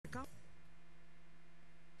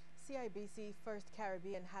CIBC First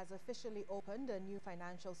Caribbean has officially opened a new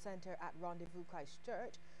financial center at Rendezvous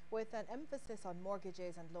Christchurch with an emphasis on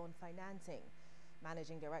mortgages and loan financing.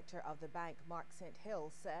 Managing Director of the bank, Mark St. Hill,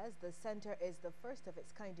 says the center is the first of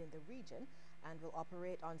its kind in the region and will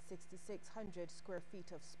operate on 6,600 square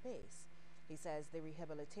feet of space. He says the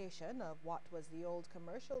rehabilitation of what was the old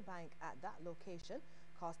commercial bank at that location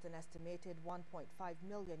cost an estimated $1.5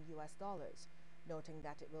 million US, noting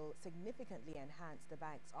that it will significantly enhance the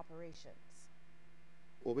bank's operations.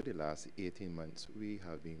 Over the last 18 months, we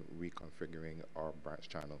have been reconfiguring our branch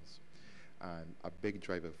channels. And a big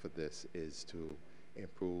driver for this is to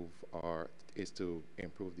improve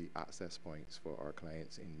the access points for our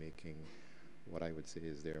clients in making what I would say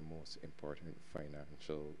is their most important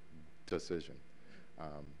financial decision.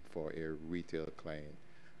 For a retail client,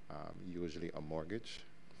 usually a mortgage,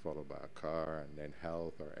 followed by a car, and then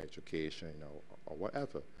health or education or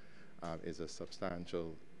whatever, is a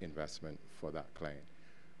substantial investment for that client.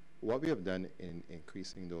 What we have done in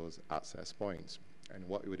increasing those access points, and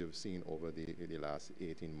what we would have seen over the last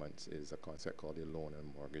 18 months, is a concept called the Loan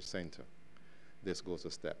and Mortgage Center. This goes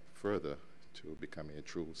a step further to becoming a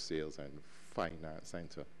true sales and finance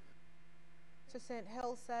center. Mr. St.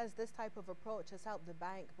 Hill says this type of approach has helped the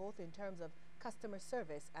bank both in terms of customer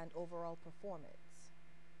service and overall performance.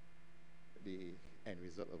 The end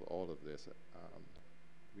result of all of this,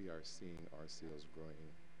 we are seeing our sales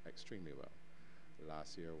growing extremely well.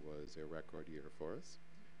 Last year was a record year for us,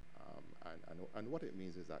 and what it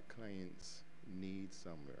means is that clients need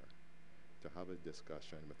somewhere to have a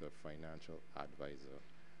discussion with a financial advisor.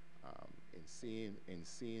 In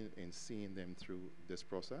seeing them through this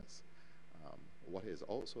process, what is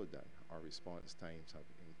also done, our response times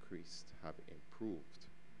have improved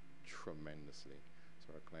tremendously,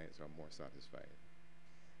 so our clients are more satisfied.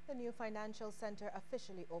 The new financial center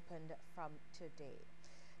officially opened from today.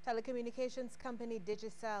 Telecommunications company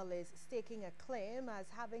Digicel is staking a claim as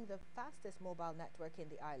having the fastest mobile network in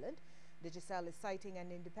the island. Digicel is citing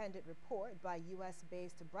an independent report by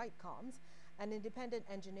US-based Brightcoms, an independent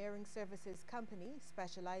engineering services company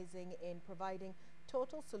specializing in providing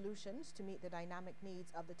total solutions to meet the dynamic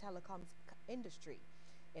needs of the telecoms industry.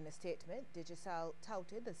 In a statement, Digicel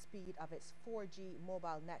touted the speed of its 4G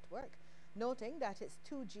mobile network, noting that its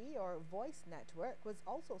 2G or voice network was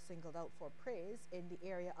also singled out for praise in the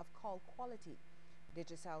area of call quality.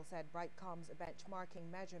 Digicel said Brightcom's benchmarking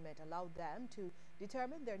measurement allowed them to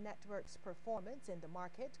determine their network's performance in the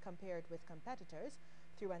market compared with competitors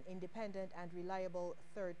through an independent and reliable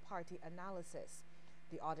third-party analysis.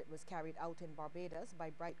 The audit was carried out in Barbados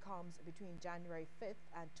by Brightcoms between January 5th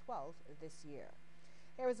and 12th this year.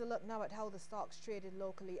 Here is a look now at how the stocks traded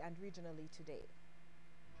locally and regionally today.